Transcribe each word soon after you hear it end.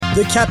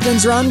The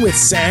Captain's Run with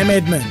Sam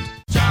Edmund.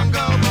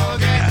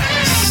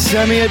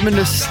 Sammy Edmund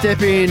to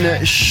step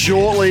in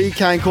shortly.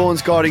 Kane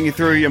Corns guiding you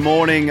through your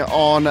morning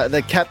on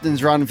the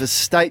Captain's Run for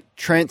State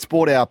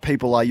Transport. Our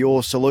people are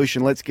your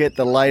solution. Let's get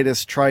the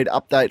latest trade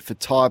update for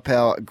Tyre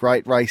Power.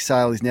 Great race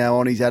sale is now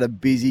on. He's had a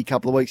busy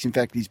couple of weeks. In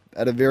fact, he's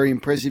had a very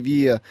impressive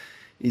year.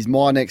 He's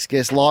my next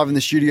guest live in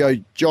the studio,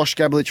 Josh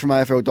Gabelich from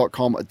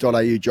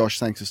afl.com.au. Josh,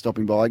 thanks for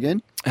stopping by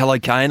again. Hello,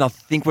 Kane. I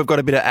think we've got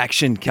a bit of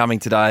action coming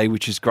today,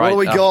 which is great.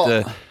 What do we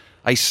got?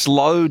 A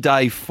slow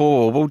day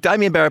 4. Well,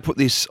 Damien Barrett put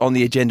this on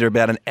the agenda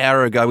about an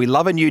hour ago. We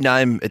love a new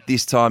name at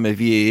this time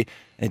of year,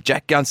 and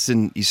Jack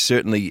Gunston is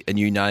certainly a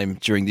new name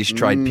during this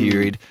trade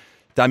period.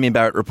 Damien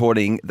Barrett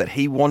reporting that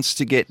he wants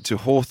to get to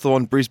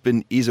Hawthorn.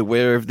 Brisbane is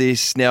aware of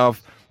this. Now,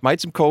 I've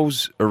made some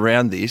calls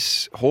around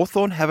this.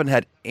 Hawthorn haven't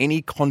had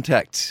any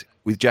contact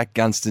with Jack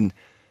Gunston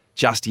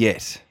just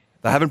yet.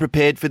 They haven't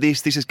prepared for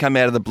this. This has come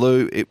out of the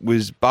blue. It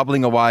was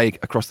bubbling away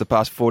across the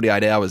past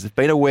 48 hours. They've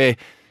been aware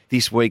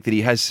this week that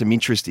he has some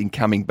interest in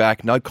coming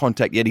back. No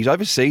contact yet. He's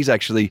overseas,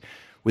 actually,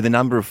 with a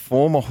number of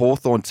former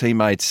Hawthorn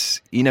teammates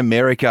in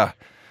America.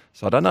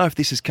 So I don't know if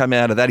this has come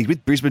out of that. He's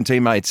with Brisbane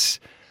teammates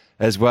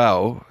as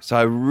well. So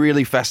a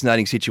really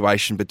fascinating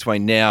situation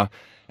between now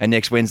and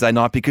next Wednesday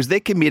night, because they're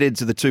committed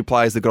to the two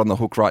players they've got on the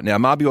hook right now.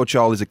 Marby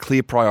Orchol is a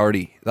clear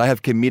priority. They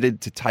have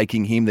committed to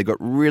taking him. They've got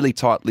really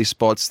tight list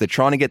spots. They're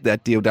trying to get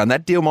that deal done.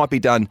 That deal might be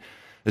done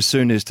as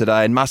soon as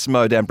today. And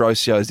Massimo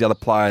D'Ambrosio is the other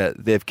player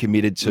they've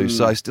committed to.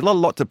 So still a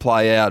lot to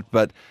play out,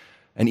 but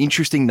an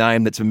interesting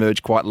name that's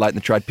emerged quite late in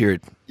the trade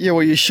period. Yeah,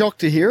 were you shocked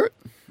to hear it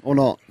or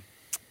not?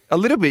 A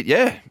little bit,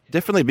 yeah,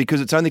 definitely,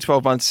 because it's only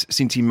 12 months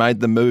since he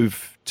made the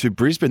move to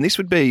Brisbane. This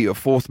would be a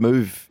fourth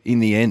move in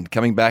the end,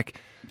 coming back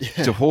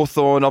to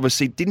Hawthorn.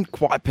 Obviously didn't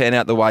quite pan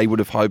out the way he would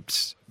have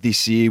hoped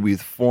this year,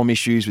 with form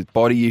issues, with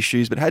body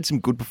issues, but had some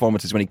good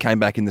performances when he came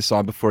back in the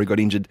side before he got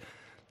injured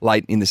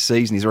late in the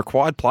season. He's a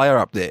required player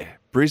up there.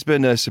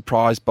 Brisbane are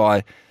surprised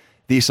by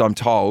this, I'm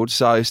told,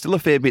 so still a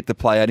fair bit to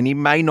play out, and he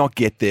may not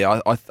get there.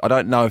 I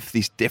don't know if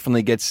this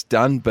definitely gets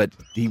done, but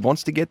he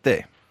wants to get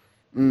there.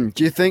 Do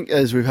you think,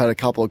 as we've had a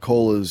couple of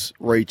callers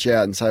reach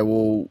out and say,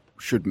 well,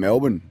 should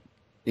Melbourne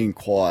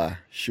inquire?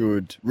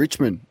 Should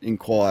Richmond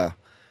inquire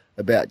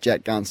about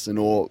Jack Gunston?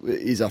 Or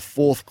is a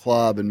fourth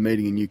club and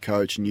meeting a new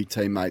coach and new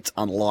teammates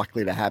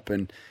unlikely to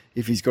happen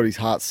if he's got his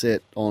heart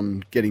set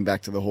on getting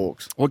back to the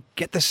Hawks? Well,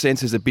 get the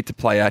sense there's a bit to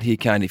play out here,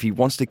 Kane. If he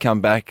wants to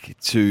come back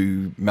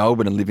to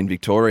Melbourne and live in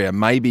Victoria,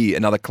 maybe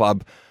another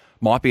club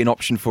might be an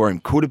option for him.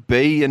 Could it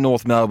be in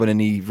North Melbourne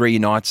and he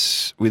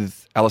reunites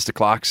with Alistair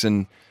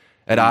Clarkson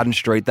at Arden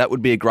Street? That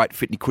would be a great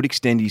fit. He could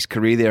extend his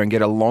career there and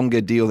get a longer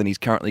deal than he's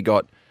currently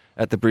got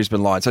at the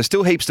Brisbane Lions. So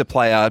still heaps to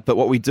play out, but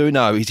what we do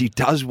know is he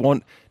does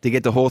want to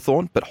get to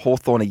Hawthorn, but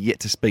Hawthorn are yet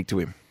to speak to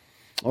him.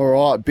 All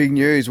right, big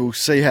news. We'll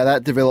see how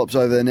that develops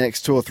over the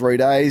next 2 or 3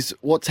 days.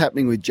 What's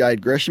happening with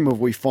Jade Gresham? Have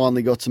we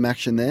finally got some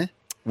action there?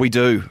 We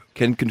do.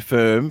 Can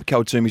confirm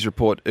Cal Toomey's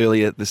report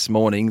earlier this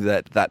morning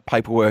that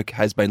paperwork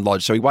has been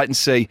lodged. So we wait and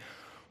see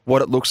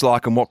what it looks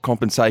like and what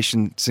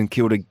compensation St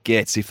Kilda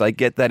gets. If they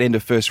get that end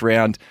of first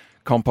round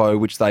compo,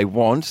 which they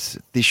want,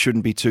 this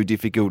shouldn't be too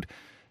difficult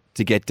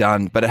to get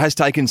done. But it has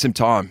taken some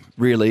time,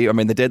 really. I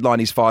mean, the deadline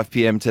is 5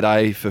 p.m.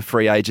 today for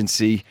free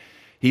agency.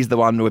 He's the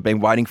one we've been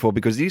waiting for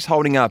because he's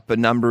holding up a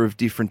number of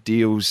different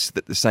deals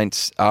that the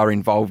Saints are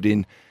involved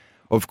in,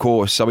 of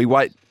course. So we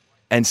wait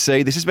and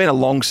see. This has been a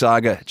long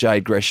saga,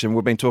 Jade Gresham.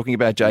 We've been talking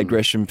about Jade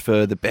Gresham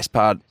for the best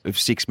part of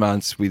 6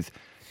 months, with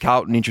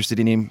Carlton interested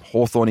in him,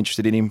 Hawthorn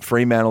interested in him,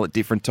 Fremantle at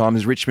different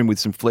times, Richmond with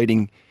some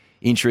fleeting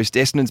interest.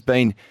 Essendon's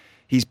been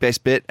his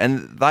best bet,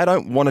 and they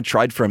don't want to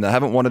trade for him. They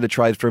haven't wanted to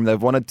trade for him.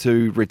 They've wanted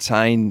to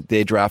retain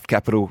their draft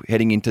capital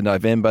heading into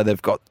November.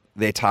 They've got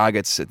their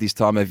targets at this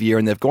time of year,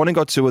 and they've gone and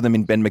got 2 of them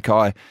in Ben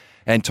Mackay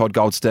and Todd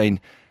Goldstein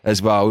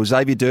as well.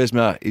 Xavier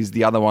Dersma is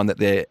the other one that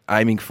they're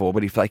aiming for,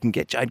 but if they can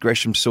get Jade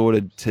Gresham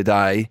sorted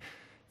today,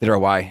 they're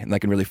away, and they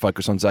can really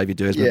focus on Xavier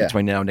Dersma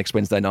between now and next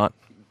Wednesday night.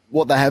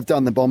 What they have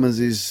done, the Bombers,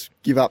 is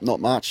give up not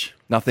much.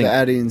 Nothing. To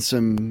add in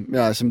some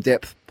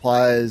depth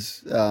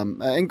players,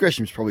 and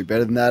Gresham's probably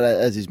better than that,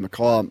 as is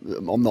Mackay.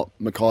 I'm not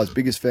Mackay's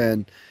biggest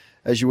fan,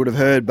 as you would have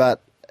heard,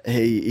 but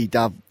he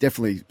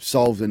definitely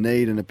solves a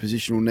need and a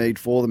positional need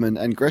for them,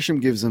 and Gresham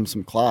gives them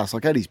some class.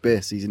 Like, at his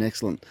best, he's an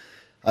excellent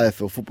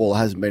AFL footballer.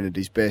 Hasn't been at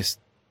his best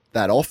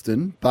that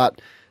often, but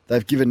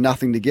they've given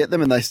nothing to get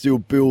them, and they still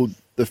build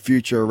the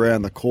future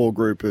around the core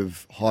group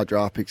of high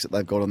draft picks that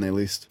they've got on their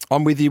list.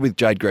 I'm with you with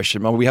Jade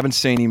Gresham. We haven't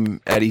seen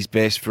him at his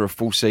best for a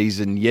full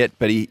season yet,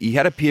 but he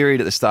had a period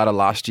at the start of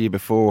last year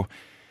before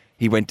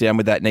he went down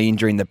with that knee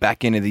injury in the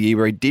back end of the year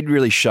where he did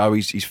really show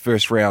his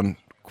first round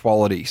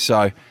quality.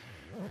 So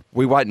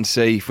we wait and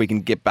see if we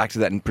can get back to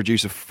that and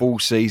produce a full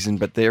season,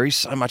 but there is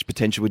so much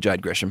potential with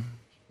Jade Gresham.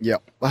 Yeah.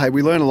 Hey,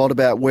 we learn a lot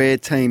about where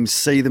teams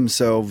see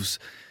themselves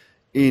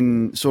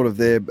in sort of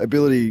their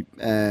ability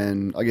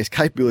and, I guess,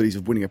 capabilities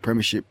of winning a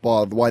premiership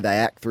by the way they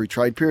act through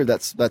trade period.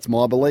 That's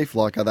my belief.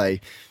 Like, are they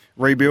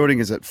rebuilding?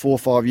 Is it 4 or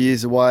 5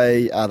 years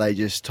away? Are they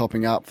just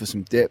topping up for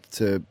some depth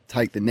to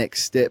take the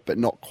next step but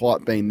not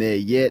quite being there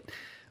yet?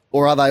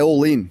 or are they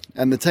all in?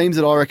 And the teams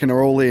that I reckon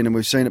are all in, and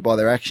we've seen it by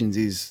their actions,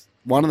 is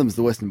one of them is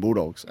the Western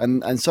Bulldogs,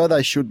 and so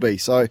they should be.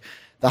 So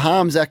the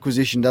Harms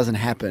acquisition doesn't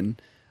happen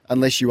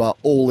unless you are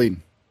all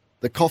in.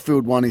 The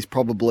Caulfield one is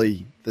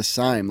probably the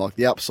same. Like,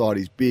 the upside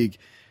is big.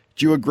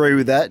 Do you agree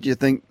with that? Do you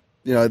think,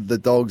 the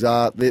Dogs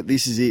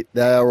this is it,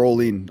 they are all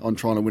in on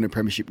trying to win a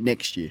premiership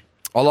next year?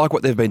 I like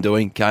what they've been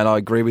doing, Kane. I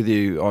agree with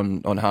you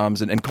on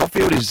Harms. And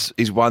Caulfield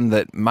is one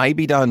that may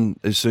be done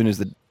as soon as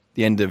the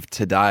end of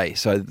today.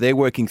 So they're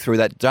working through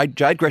that.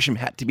 Jade Gresham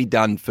had to be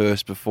done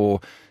first before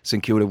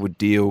St Kilda would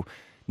deal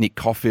Nick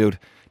Caulfield.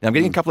 Now, I'm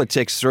getting a couple of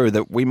texts through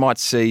that we might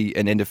see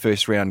an end of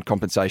first round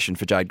compensation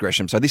for Jade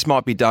Gresham. So this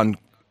might be done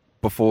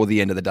before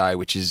the end of the day,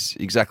 which is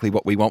exactly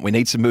what we want. We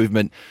need some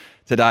movement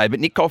today. But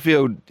Nick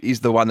Caulfield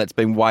is the one that's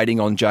been waiting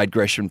on Jade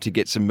Gresham to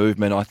get some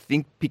movement. I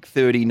think pick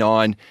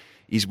 39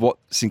 is what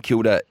St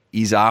Kilda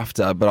is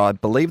after, but I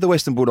believe the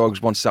Western Bulldogs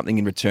want something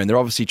in return. They're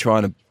obviously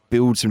trying to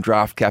build some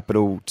draft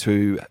capital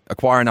to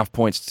acquire enough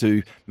points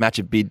to match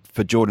a bid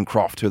for Jordan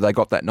Croft, who they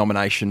got that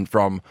nomination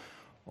from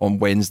on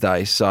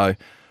Wednesday. So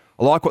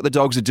I like what the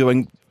Dogs are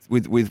doing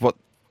with what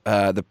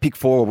the pick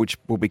 4, which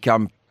will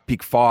become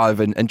pick 5,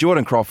 and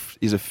Jordan Croft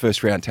is a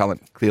first-round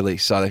talent, clearly.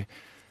 So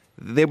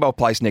they're well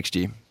placed next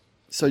year.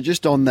 So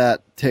just on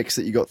that text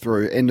that you got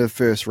through, end of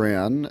first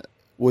round,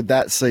 would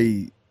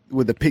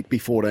the pick be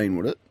 14,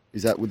 would it?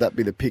 Would that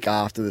be the pick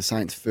after the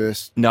Saints'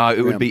 first? No,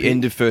 it would be pick?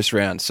 end of first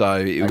round, so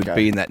it would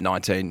be in that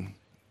 19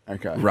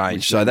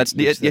 range. So that's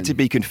yet to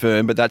be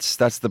confirmed, but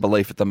that's the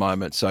belief at the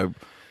moment. So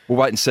we'll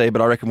wait and see,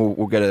 but I reckon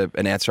we'll get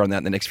an answer on that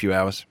in the next few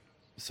hours.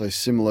 So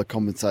similar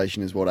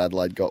compensation as what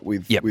Adelaide got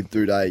with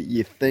Duday,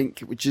 you think,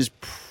 which is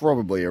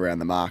probably around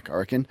the mark, I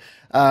reckon.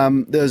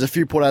 There was a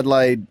few Port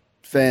Adelaide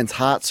fans'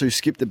 hearts who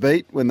skipped a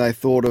beat when they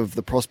thought of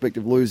the prospect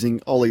of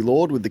losing Ollie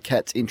Lord with the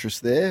Cats'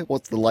 interest there.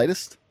 What's the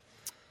latest?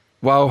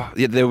 Well,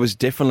 there was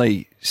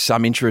definitely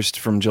some interest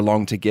from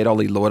Geelong to get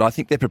Ollie Lord. I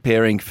think they're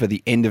preparing for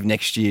the end of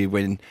next year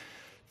when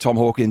Tom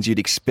Hawkins, you'd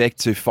expect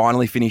to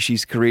finally finish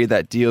his career.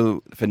 That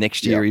deal for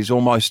next year is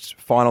almost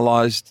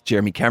finalised.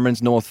 Jeremy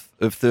Cameron's north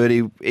of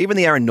 30. Even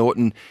the Aaron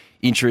Norton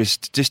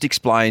interest just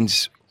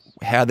explains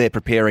how they're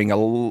preparing a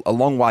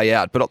long way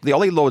out. But the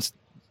Ollie Lord's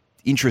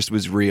interest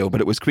was real,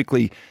 but it was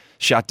quickly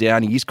shut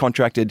down. He is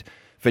contracted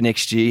for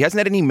next year. He hasn't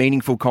had any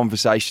meaningful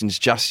conversations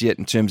just yet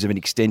in terms of an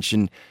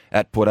extension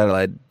at Port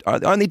Adelaide.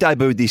 Only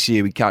debuted this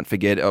year, we can't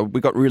forget. We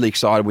got really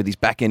excited with his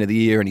back end of the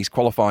year and his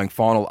qualifying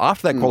final.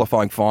 After that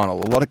qualifying final,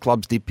 a lot of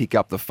clubs did pick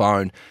up the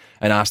phone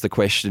and ask the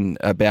question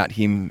about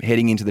him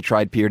heading into the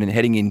trade period and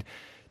heading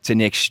into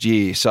next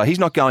year. So he's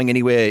not going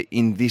anywhere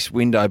in this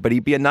window, but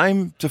he'd be a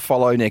name to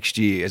follow next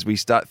year as we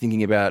start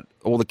thinking about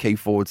all the key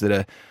forwards that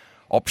are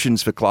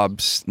options for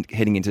clubs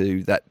heading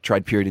into that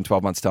trade period in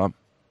 12 months' time.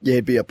 Yeah,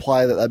 it'd be a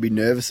player that they'd be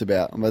nervous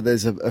about. I mean,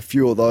 there's a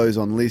few of those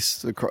on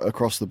lists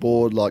across the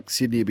board. Like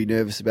Sydney would be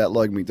nervous about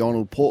Logan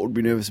McDonald. Port would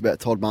be nervous about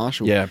Todd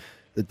Marshall. Yeah.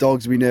 The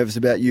Dogs would be nervous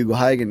about Hugo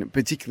Hagan,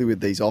 particularly with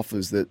these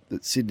offers that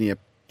Sydney are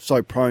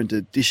so prone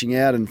to dishing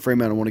out, and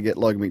Fremantle want to get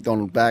Logan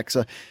McDonald back.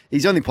 So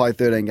he's only played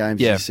 13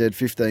 games, as you said,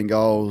 15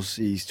 goals.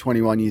 He's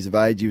 21 years of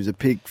age. He was a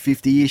pick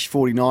 50-ish,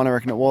 49 I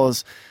reckon it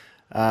was.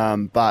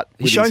 But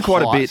he's shown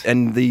quite a bit,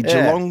 and the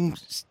Geelong...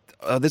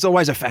 there's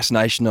always a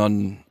fascination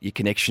on your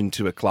connection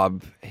to a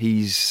club.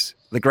 He's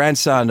the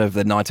grandson of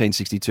the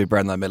 1962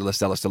 Brownlow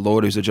medalist Alistair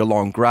Lord, who's a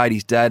Geelong great.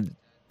 His dad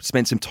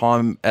spent some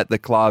time at the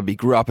club. He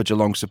grew up a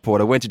Geelong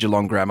supporter, went to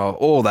Geelong Grammar.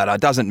 All that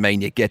doesn't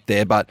mean you get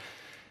there, but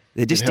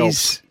there just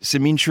is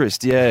some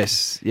interest.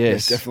 Yes.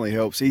 It definitely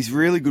helps. He's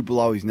really good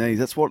below his knees.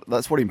 That's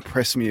what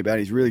impressed me about him.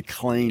 He's really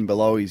clean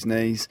below his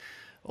knees,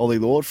 Ollie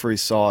Lord, for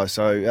his size.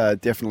 So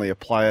definitely a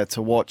player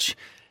to watch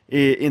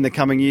in the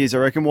coming years, I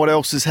reckon. What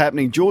else is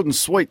happening? Jordan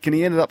Sweet, can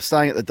he end up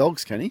staying at the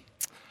Dogs, can he?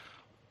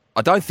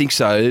 I don't think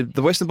so.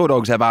 The Western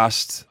Bulldogs have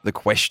asked the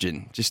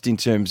question, just in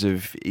terms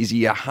of, is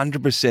he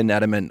 100%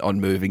 adamant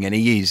on moving? And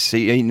he is.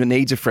 He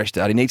needs a fresh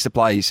start. He needs to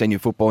play his senior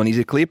football, and he's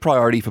a clear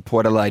priority for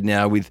Port Adelaide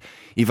now, with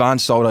Ivan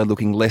Soldo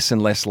looking less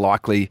and less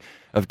likely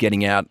of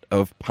getting out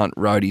of Punt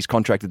Road. He's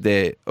contracted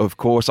there, of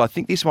course. I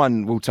think this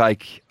one will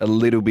take a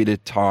little bit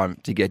of time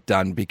to get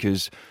done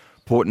because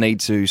Port need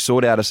to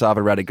sort out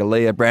Asava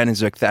Ratugolea. Brandon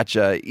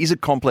Zerk-Thatcher is a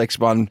complex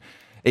one,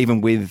 even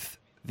with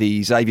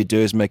the Xavier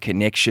Dersma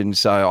connection.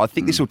 So I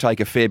think this will take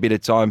a fair bit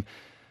of time.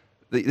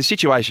 The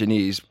situation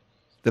is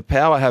the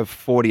Power have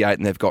 48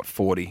 and they've got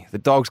 40. The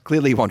Dogs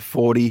clearly want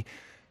 40.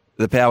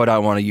 The Power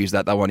don't want to use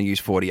that. They want to use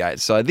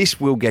 48. So this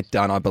will get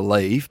done, I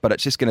believe, but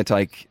it's just going to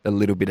take a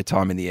little bit of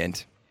time in the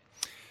end.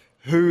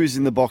 Who is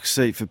in the box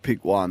seat for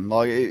pick one?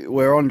 Like,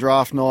 we're on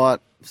draft night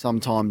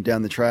sometime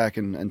down the track,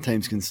 and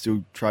teams can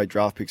still trade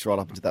draft picks right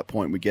up until that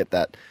point. We get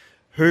that.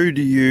 Who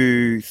do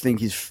you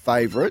think is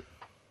favourite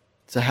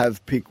to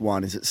have pick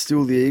one? Is it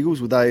still the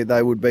Eagles?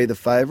 They would be the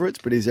favourites,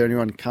 but is there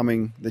anyone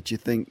coming that you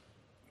think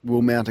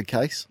will mount a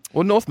case?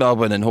 Well, North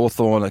Melbourne and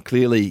Hawthorn are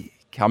clearly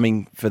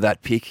coming for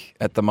that pick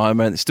at the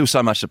moment. There's still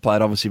so much to play.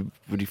 It obviously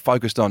would be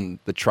focused on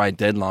the trade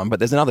deadline, but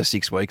there's another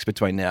 6 weeks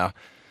between now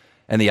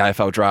and the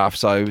AFL draft.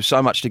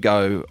 So much to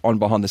go on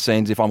behind the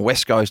scenes. If I'm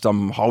West Coast,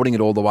 I'm holding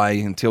it all the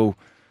way until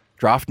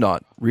draft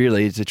night,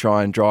 really, to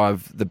try and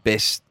drive the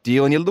best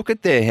deal. And you look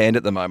at their hand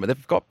at the moment.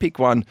 They've got pick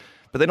 1,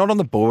 but they're not on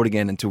the board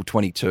again until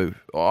 22.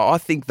 I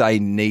think they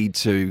need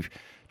to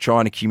try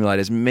and accumulate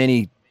as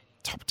many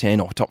top 10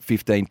 or top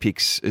 15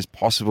 picks as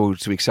possible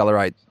to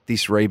accelerate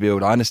this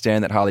rebuild. I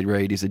understand that Harley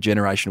Reid is a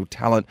generational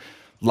talent.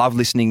 Love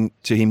listening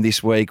to him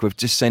this week. We've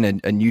just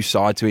seen a new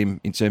side to him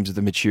in terms of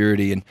the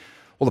maturity and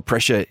all the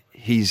pressure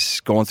he's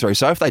gone through.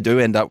 So if they do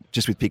end up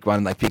just with pick 1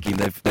 and they pick him,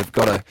 they've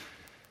got a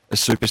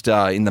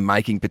superstar in the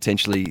making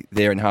potentially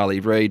there in Harley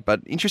Reid.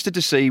 But interested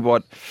to see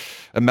what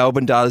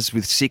Melbourne does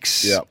with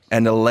 6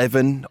 and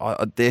 11.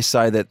 I dare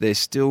say that they're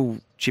still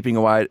chipping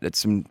away at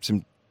some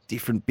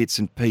different bits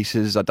and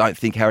pieces. I don't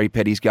think Harry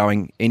Petty's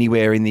going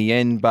anywhere in the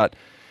end, but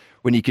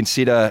when you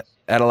consider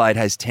Adelaide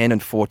has 10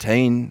 and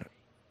 14,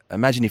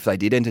 imagine if they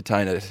did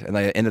entertain it and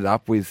they ended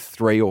up with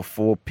 3 or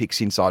 4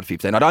 picks inside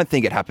 15. I don't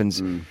think it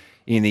happens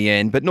in the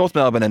end, but North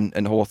Melbourne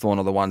and Hawthorn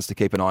are the ones to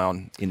keep an eye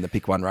on in the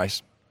pick 1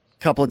 race.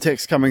 Couple of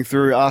texts coming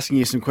through asking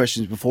you some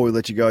questions before we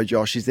let you go,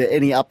 Josh. Is there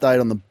any update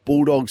on the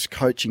Bulldogs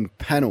coaching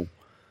panel?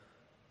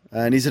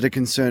 And is it a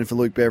concern for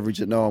Luke Beveridge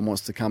that no one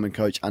wants to come and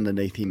coach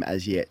underneath him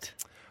as yet?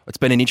 It's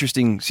been an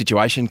interesting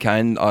situation,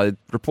 Kane. I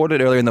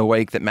reported earlier in the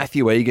week that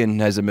Matthew Egan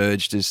has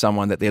emerged as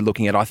someone that they're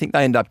looking at. I think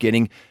they end up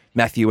getting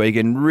Matthew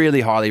Egan,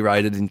 really highly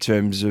rated in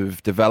terms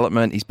of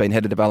development. He's been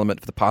head of development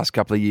for the past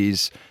couple of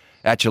years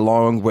at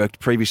Geelong, worked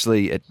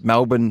previously at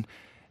Melbourne.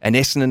 And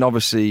Essendon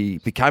obviously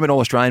became an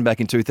All-Australian back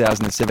in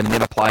 2007 and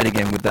never played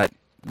again with that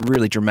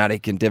really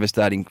dramatic and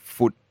devastating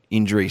foot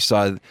injury.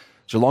 So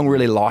Geelong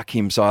really like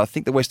him. So I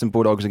think the Western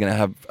Bulldogs are going to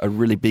have a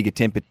really big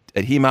attempt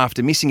at him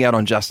after missing out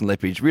on Justin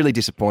Leppage. Really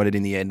disappointed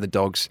in the end, the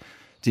Dogs,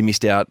 to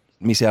miss out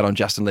on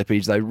Justin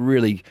Leppage. They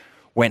really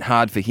went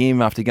hard for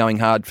him after going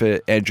hard for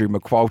Andrew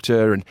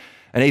McQualter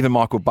and even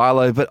Michael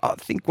Barlow. But I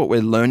think what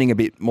we're learning a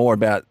bit more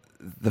about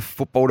the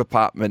football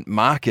department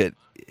market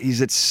is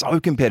it's so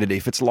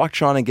competitive. It's like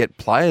trying to get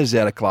players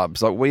out of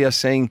clubs. Like we are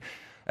seeing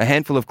a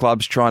handful of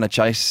clubs trying to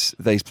chase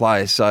these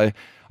players. So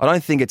I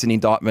don't think it's an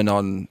indictment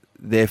on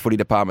their footy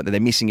department that they're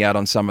missing out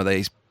on some of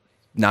these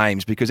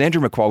names, because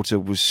Andrew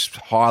McQualter was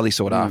highly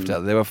sought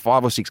after. There were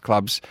 5 or 6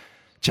 clubs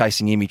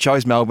chasing him. He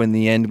chose Melbourne in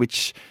the end,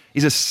 which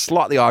is a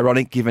slightly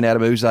ironic given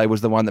Adam Uze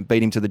was the one that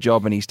beat him to the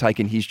job and he's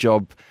taken his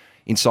job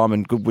in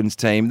Simon Goodwin's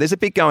team. There's a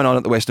bit going on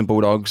at the Western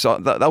Bulldogs. So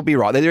they'll be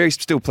right. There is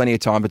still plenty of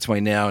time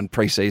between now and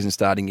pre-season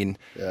starting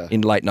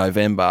in late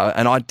November.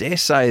 And I dare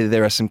say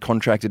there are some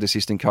contracted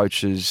assistant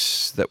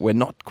coaches that we're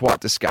not quite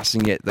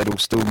discussing yet that will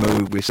still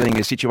move. We're seeing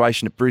a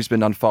situation at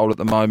Brisbane unfold at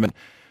the moment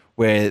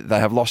where they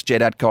have lost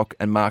Jed Adcock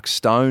and Mark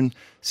Stone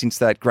since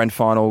that grand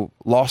final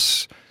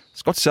loss.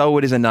 Scott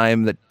Selwood is a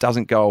name that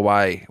doesn't go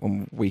away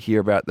when we hear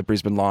about the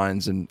Brisbane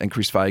Lions and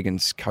Chris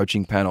Fagan's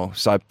coaching panel.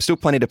 So still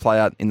plenty to play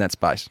out in that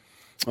space.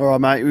 All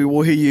right, mate. We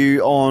will hear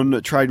you on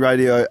Trade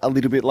Radio a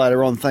little bit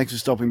later on. Thanks for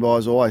stopping by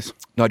as always.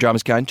 No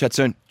dramas, Kane. Chat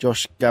soon.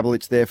 Josh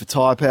Gabelich there for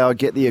Tyre Power.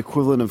 Get the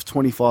equivalent of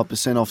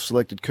 25% off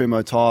selected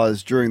Kumho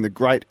tyres during the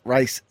Great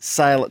Race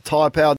Sale at Tyre Power.